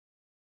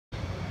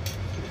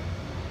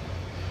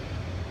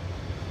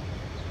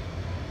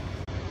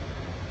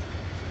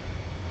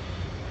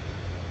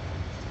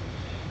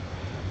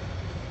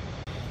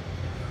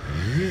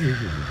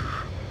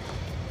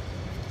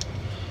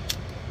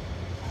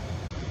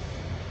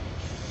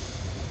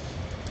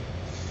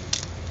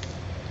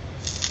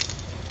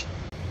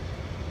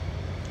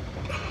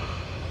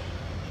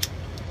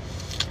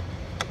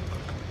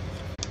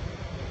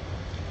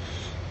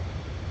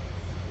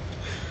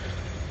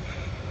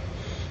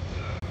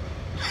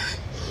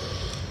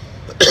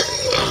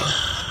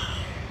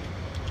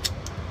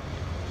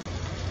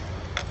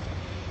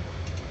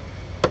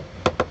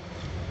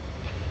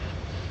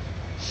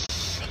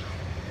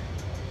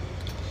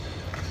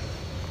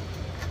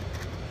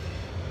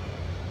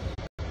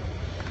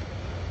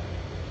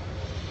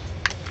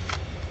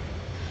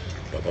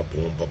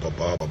Mamaku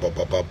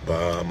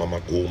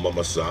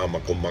mamasa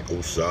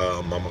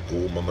makumakusa,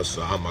 mamaku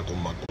mamasa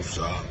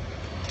makumakusa.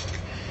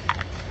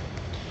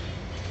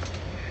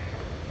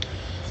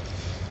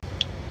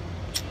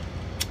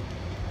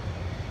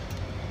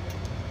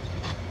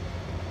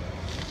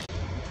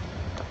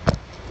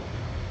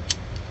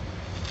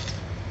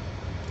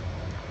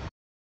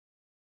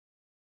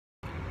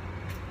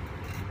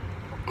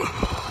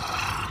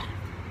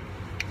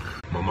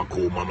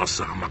 Mamaku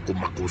mamasa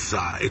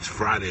makumakusa. It's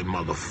Friday,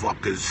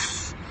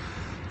 motherfuckers.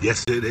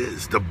 Yes, it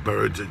is. The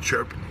birds are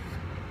chirping.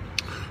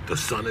 The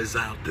sun is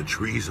out. The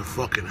trees are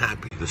fucking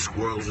happy. The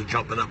squirrels are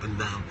jumping up and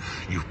down.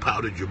 You've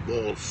powdered your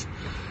balls.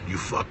 You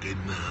fucking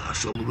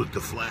saluted the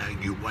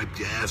flag. You wiped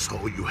your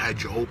asshole. You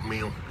had your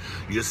oatmeal.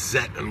 You're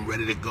set and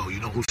ready to go. You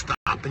know who's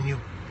stopping you?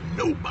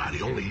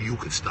 Nobody. Only you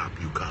can stop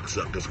you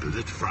cocksuckers, because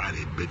it's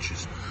Friday,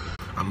 bitches.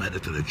 I'm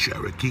headed to the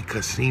Cherokee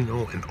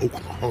Casino in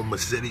Oklahoma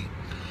City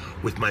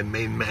with my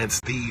main man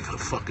Steve,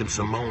 fucking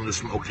Simone, to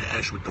smoke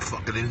hash with the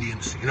fucking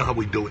Indians. You know how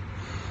we do it.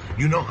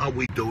 You know how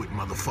we do it,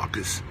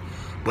 motherfuckers.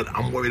 But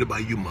I'm worried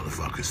about you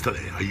motherfuckers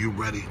today. Are you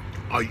ready?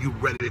 Are you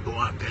ready to go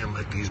out there and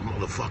let these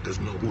motherfuckers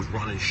know who's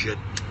running shit?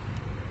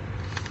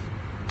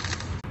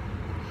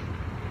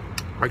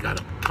 I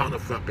got a ton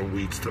of fucking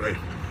weeds today.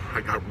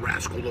 I got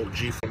Rascal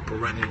OG from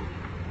Perennial.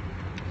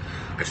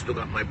 I still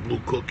got my blue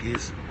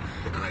cookies.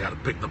 And I got to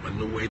pick up a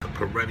new way, the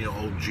Perennial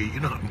OG. You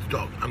know,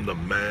 I'm the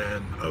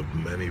man of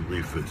many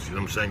reefers. You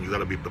know what I'm saying? You got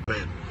to be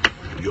prepared.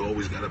 You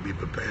always got to be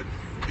prepared,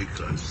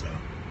 because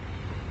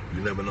you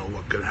never know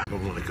what could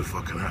happen when it could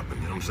fucking happen.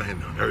 You know what I'm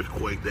saying? An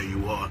earthquake, there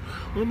you are.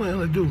 What am I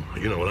going to do?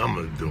 You know what I'm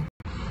going to do?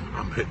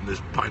 I'm hitting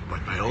this pipe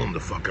like I own the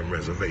fucking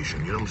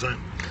reservation. You know what I'm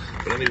saying?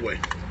 But anyway,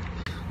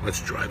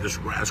 let's try this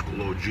Rascal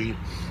OG.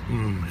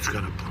 It's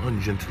got a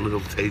pungent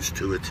little taste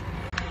to it.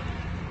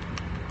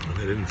 And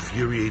it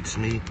infuriates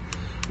me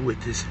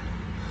with this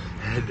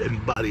head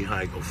and body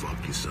high. Go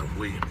fuck yourself,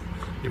 will you?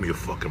 Give me a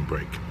fucking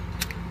break.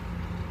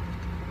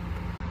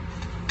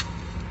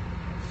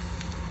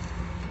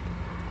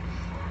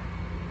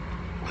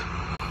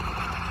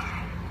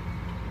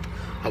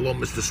 Hello,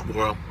 Mr.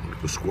 Squirrel.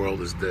 The squirrel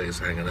this day is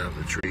hanging out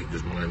in the tree,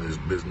 just minding his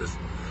business,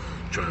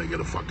 trying to get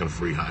a fucking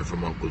free high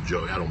from Uncle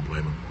Joey. I don't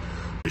blame him.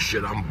 The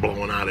shit, I'm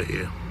blowing out of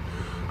here.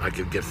 I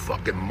could get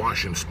fucking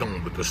Martian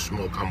stoned with the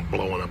smoke I'm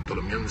blowing up to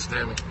them. You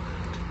understand me?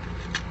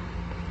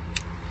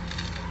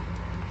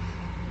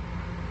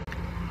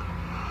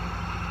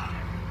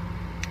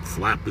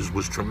 Flappers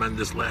was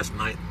tremendous last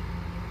night.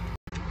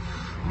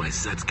 My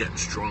set's getting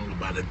stronger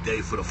by the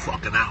day for the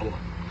fucking hour.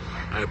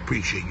 I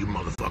appreciate you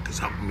motherfuckers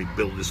helping me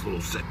build this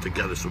little set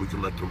together so we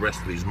can let the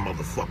rest of these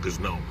motherfuckers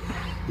know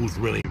who's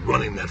really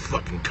running that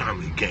fucking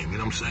comedy game. You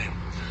know what I'm saying?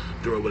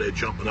 They're over there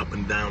jumping up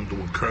and down,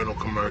 doing Colonel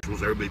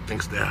commercials. Everybody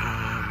thinks they're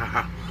ha ha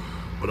ha.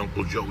 But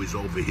Uncle Joey's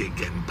over here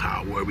getting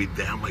power every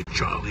day. I'm like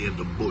Charlie in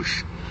the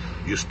bush.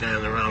 You're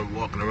standing around,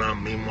 walking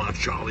around. Meanwhile,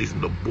 Charlie's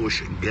in the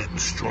bush and getting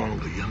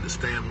stronger. You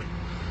understand me?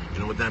 You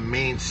know what that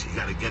means? You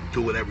gotta get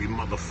to it every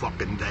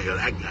motherfucking day, or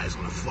that guy's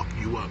gonna fuck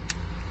you up.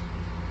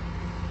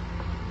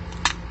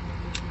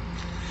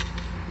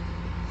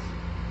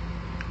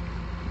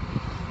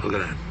 Look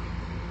at that.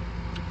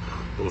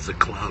 Those are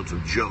clouds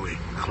of joy,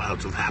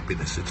 clouds of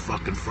happiness. It's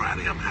fucking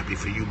Friday. I'm happy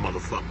for you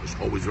motherfuckers.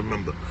 Always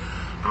remember,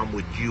 I'm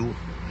with you,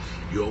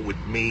 you're with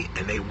me,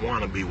 and they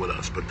want to be with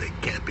us, but they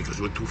can't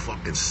because we're too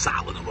fucking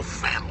solid of a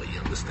family,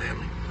 you understand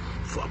me?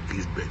 Fuck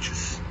these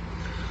bitches.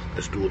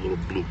 Let's do a little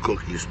blue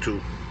cookies,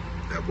 too.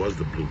 That was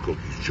the blue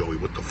cookies, Joey.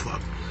 What the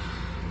fuck?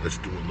 Let's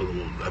do a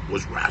little, that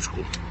was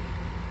Rascal.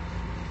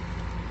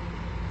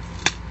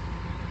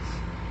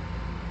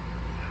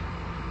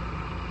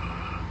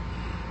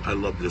 I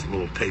love this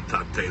little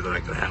tete-a-tete that I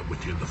can have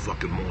with you in the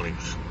fucking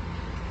mornings.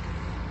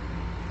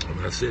 And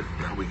that's it.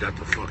 Now we got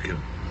the fucking...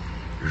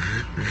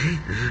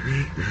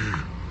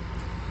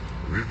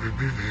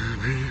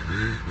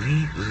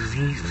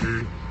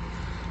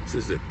 This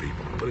is it,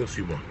 people. What else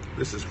you want?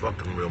 This is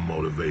fucking real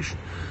motivation.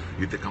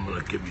 You think I'm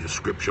gonna give you a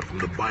scripture from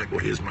the Bible?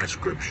 Here's my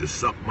scripture.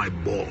 Suck my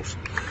balls.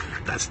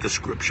 That's the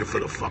scripture for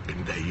the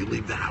fucking day. You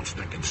leave the house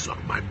thinking,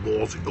 suck my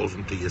balls. It goes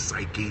into your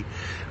psyche.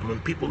 And when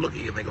people look at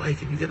you, they go, hey,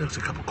 can you get us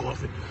a cup of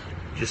coffee?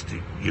 Just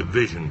your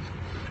vision.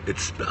 It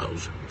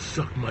spells,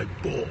 suck my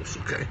balls,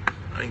 okay?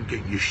 I ain't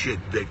getting your shit,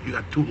 dick. You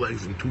got 2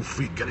 legs and 2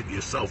 feet. Get it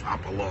yourself.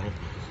 Hop along.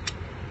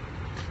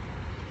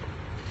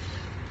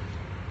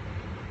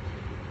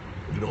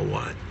 You know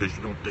why? Because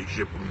you don't take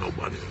shit from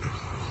nobody.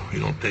 You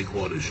don't take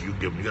orders. You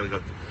give them.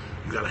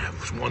 You gotta have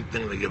one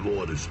thing to give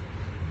orders.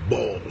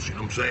 Balls. You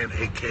know what I'm saying?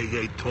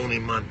 AKA Tony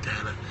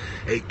Montana.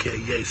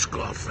 AKA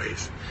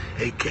Scarface.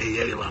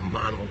 AKA La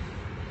Mano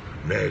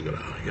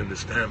Negra. You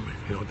understand me?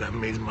 You know what that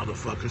means,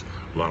 motherfuckers?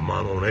 La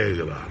Mano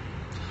Negra.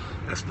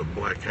 That's the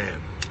black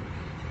hand.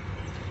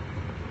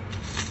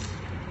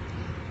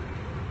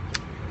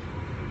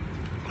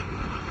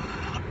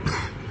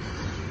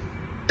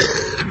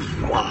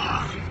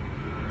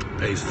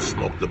 Pays to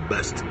smoke the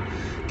best.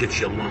 Gets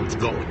your lungs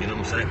going, you know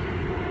what I'm saying?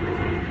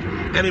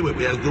 Anyway,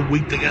 we had a good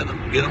week together,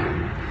 you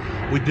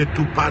know? We did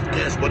 2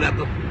 podcasts,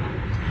 whatever.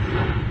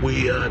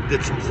 We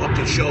did some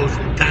fucking shows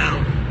in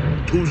town.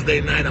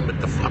 Tuesday night, I'm at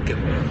the fucking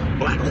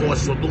Black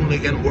Horse Saloon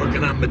again,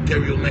 working on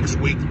material next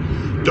week.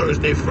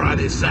 Thursday,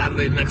 Friday,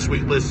 Saturday next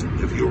week. Listen,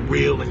 if you're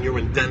real and you're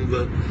in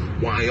Denver,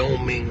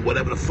 Wyoming,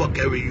 whatever the fuck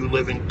area you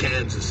live in,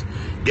 Kansas,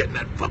 get in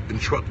that fucking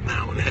truck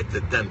now and head to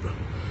Denver.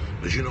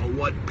 Because you know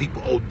what?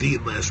 People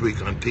OD'd last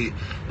week on T.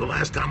 The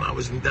last time I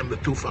was in Denver,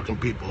 2 fucking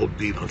people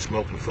OD'd on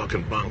smoking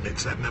fucking bong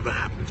hits. That never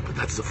happens, but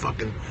that's the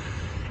fucking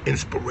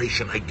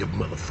inspiration I give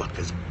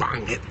motherfuckers.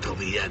 Bong hit till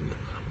the end.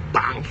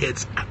 Bong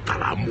hits hasta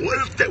la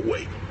muerte,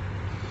 way.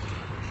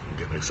 I'm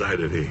getting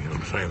excited here, you know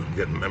what I'm saying? I'm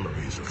getting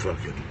memories of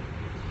fucking...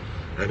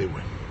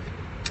 Anyway.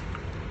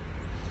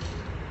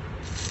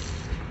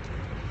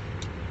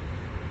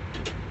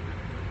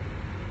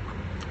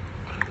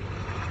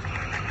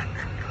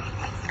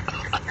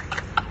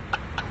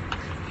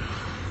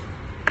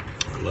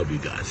 I love you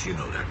guys, you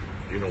know that.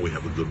 You know we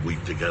have a good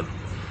week together.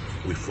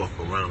 We fuck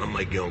around. I'm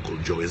like your Uncle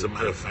Joey. As a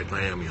matter of fact,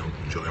 I am your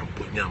Uncle Joey. I'm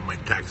putting you on my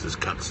taxes,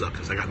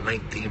 cocksuckers. I got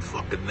 19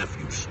 fucking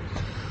nephews.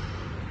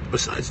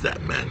 Besides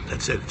that, man,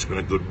 that's it. It's been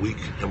a good week,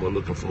 and we're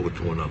looking forward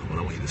to another one.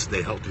 I want you to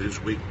stay healthy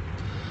this week.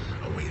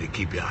 I want you to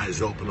keep your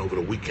eyes open over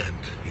the weekend,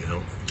 you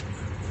know.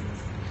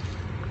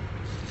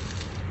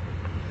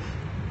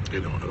 You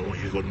know, I don't want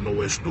you to go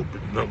nowhere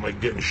stupid. Not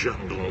like getting shot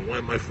and going, why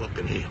am I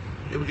fucking here?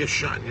 You ever get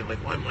shot and you're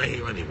like, why am I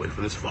here anyway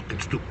for this fucking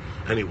stupid?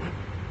 Anyway,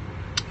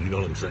 you know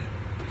what I'm saying?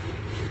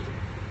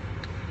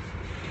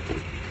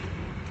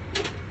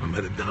 I'm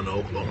headed down to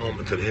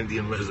Oklahoma to the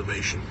Indian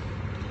reservation.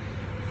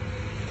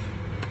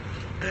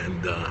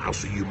 And I'll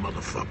see you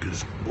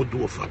motherfuckers. We'll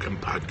do a fucking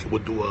podcast.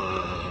 We'll do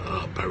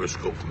a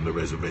Periscope from the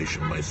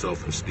reservation,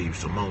 myself and Steve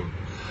Simone.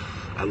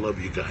 I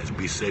love you guys.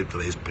 Be safe.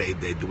 Today's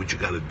payday. Do what you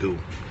got to do.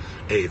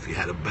 Hey, if you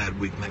had a bad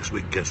week next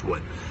week, guess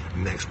what?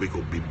 Next week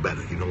will be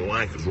better. You know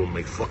why? Because we'll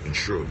make fucking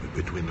sure of it.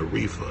 Between the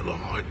reefer, the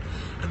heart,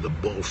 and the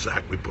ball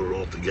sack, we put it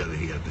all together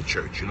here at the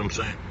church. You know what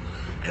I'm saying?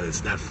 And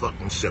it's that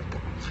fucking simple.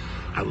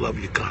 I love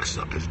you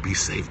cocksuckers. Be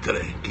safe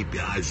today. Keep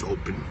your eyes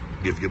open.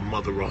 Give your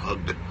mother a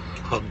hug.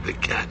 Hug the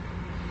cat.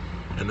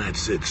 And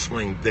that's it.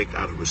 Sling dick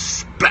out of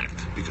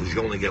respect. Because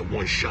you only get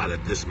one shot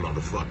at this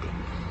motherfucker.